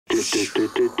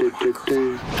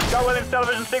Go Williams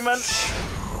television segment.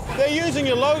 They're using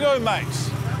your logo, mate.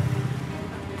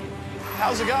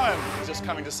 How's it going? Just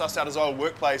coming to suss out his old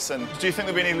workplace, and do you think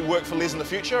there'll be any work for Les in the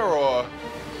future, or?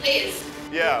 Les.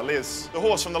 Yeah, Les. The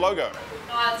horse from the logo.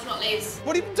 No, it's not Les.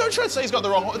 Don't try to say he's got the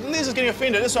wrong horse. Les is getting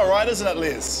offended. It's all right, isn't it,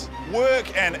 Les?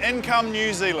 Work and Income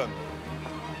New Zealand.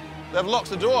 They've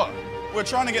locked the door. We're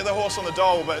trying to get the horse on the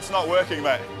dole, but it's not working,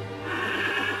 mate.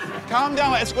 Calm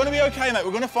down, mate. It's going to be okay, mate.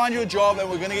 We're going to find you a job and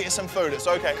we're going to get you some food. It's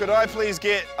okay. Could I please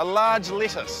get a large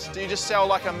lettuce? Do you just sell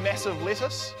like a massive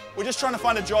lettuce? We're just trying to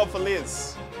find a job for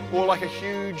Les. Or like a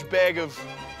huge bag of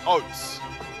oats.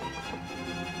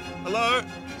 Hello?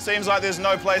 Seems like there's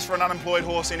no place for an unemployed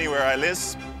horse anywhere, eh,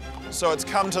 Les? So it's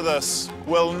come to this.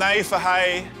 We'll neigh for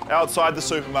hay outside the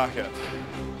supermarket.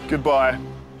 Goodbye.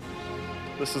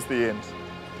 This is the end.